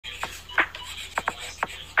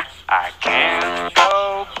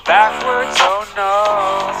backwards, oh no,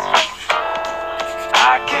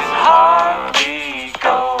 I can hardly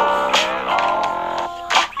go at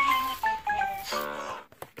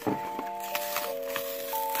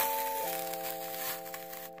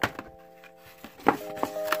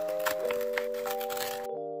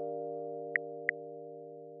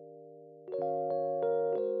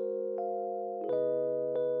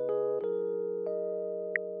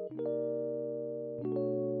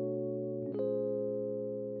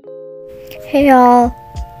Hey y'all,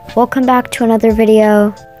 welcome back to another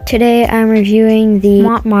video. Today I'm reviewing the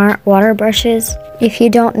Mont Marte water brushes. If you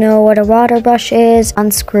don't know what a water brush is,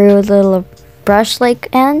 unscrew the little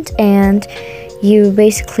brush-like end and you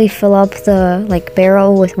basically fill up the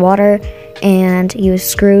barrel with water and you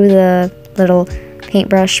screw the little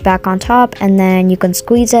paintbrush back on top and then you can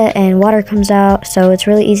squeeze it and water comes out, so it's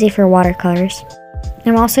really easy for watercolors.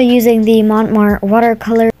 I'm also using the Mont Marte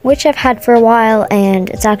Watercolor, which I've had for a while, and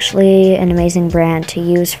it's actually an amazing brand to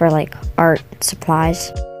use for art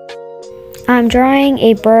supplies. I'm drawing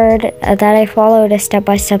a bird that I followed a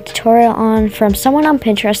step-by-step tutorial on from someone on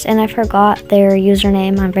Pinterest, and I forgot their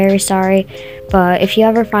username. I'm very sorry, but if you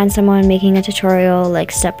ever find someone making a tutorial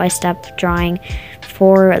step-by-step drawing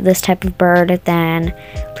for this type of bird, then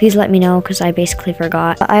please let me know because I basically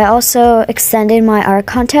forgot. I also extended my art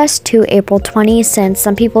contest to April 20 since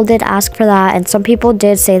some people did ask for that and some people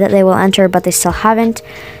did say that they will enter but they still haven't.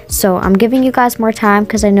 So I'm giving you guys more time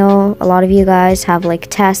because I know a lot of you guys have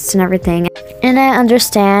tests and everything. And I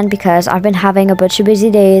understand because I've been having a bunch of busy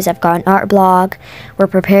days. I've got an art blog, we're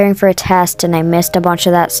preparing for a test, and I missed a bunch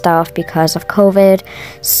of that stuff because of COVID.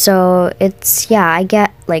 So I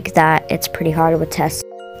get that it's pretty hard with tests.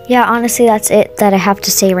 Yeah, honestly that's it that I have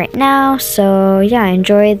to say right now. So yeah,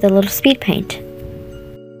 enjoy the little speed paint.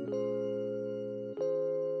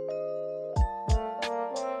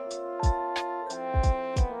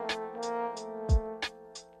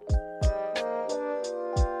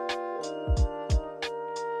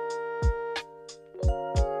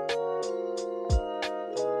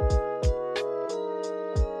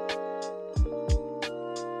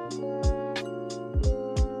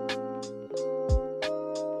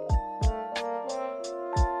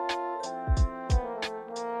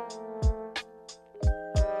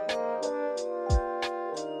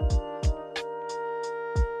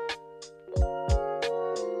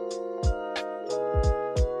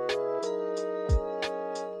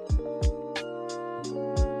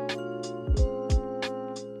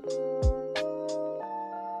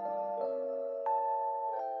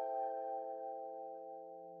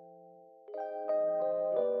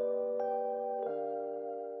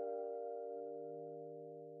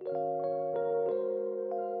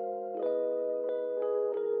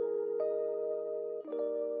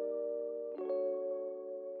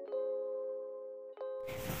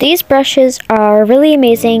 These brushes are really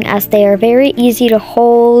amazing as they are very easy to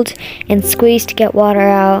hold and squeeze to get water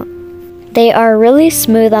out. They are really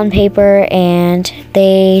smooth on paper and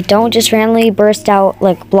they don't just randomly burst out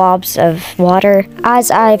like blobs of water, as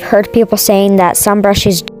I've heard people saying that some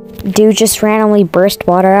brushes do just randomly burst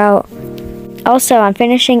water out. Also, I'm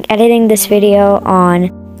finishing editing this video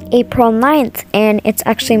on April 9th and it's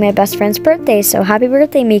actually my best friend's birthday, so happy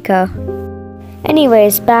birthday, Mika.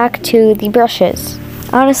 Anyways, back to the brushes.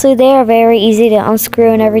 Honestly, they are very easy to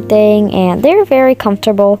unscrew and everything, and they're very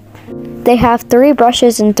comfortable. They have 3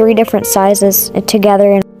 brushes in 3 different sizes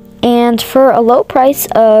together, and for a low price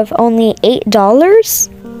of only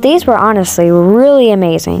 $8, these were honestly really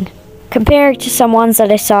amazing. Compared to some ones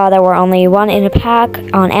that I saw that were only 1 in a pack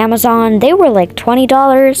on Amazon, they were like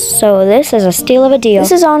 $20, so this is a steal of a deal.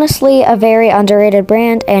 This is honestly a very underrated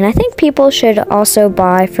brand, and I think people should also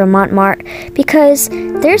buy from Mont Marte because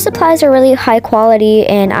their supplies are really high quality,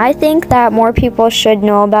 and I think that more people should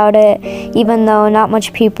know about it, even though not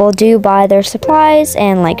much people do buy their supplies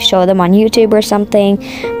and show them on YouTube or something.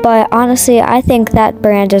 But honestly, I think that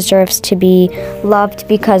brand deserves to be loved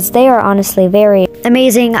because they are honestly very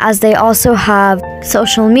amazing, as they also have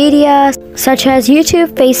social media such as YouTube,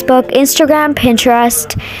 Facebook, Instagram,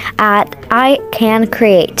 Pinterest at I Can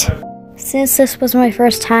Create. Since this was my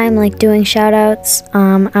first time doing shoutouts,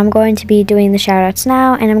 I'm going to be doing the shoutouts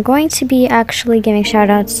now, and I'm going to be actually giving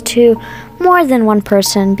shoutouts to more than one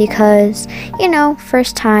person because,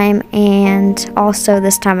 first time, and also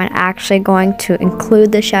this time I'm actually going to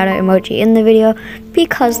include the shoutout emoji in the video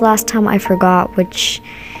because last time I forgot, which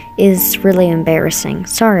is really embarrassing.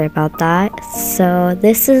 Sorry about that. So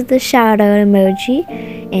this is the shout out emoji,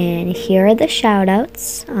 and here are the shout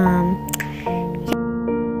outs.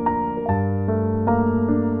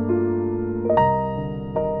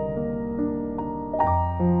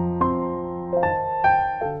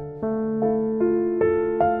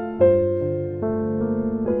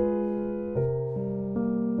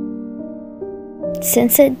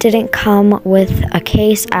 Since it didn't come with a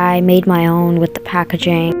case, I made my own with the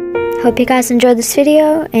packaging. Hope you guys enjoyed this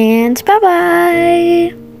video, and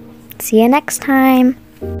bye-bye! See you next time!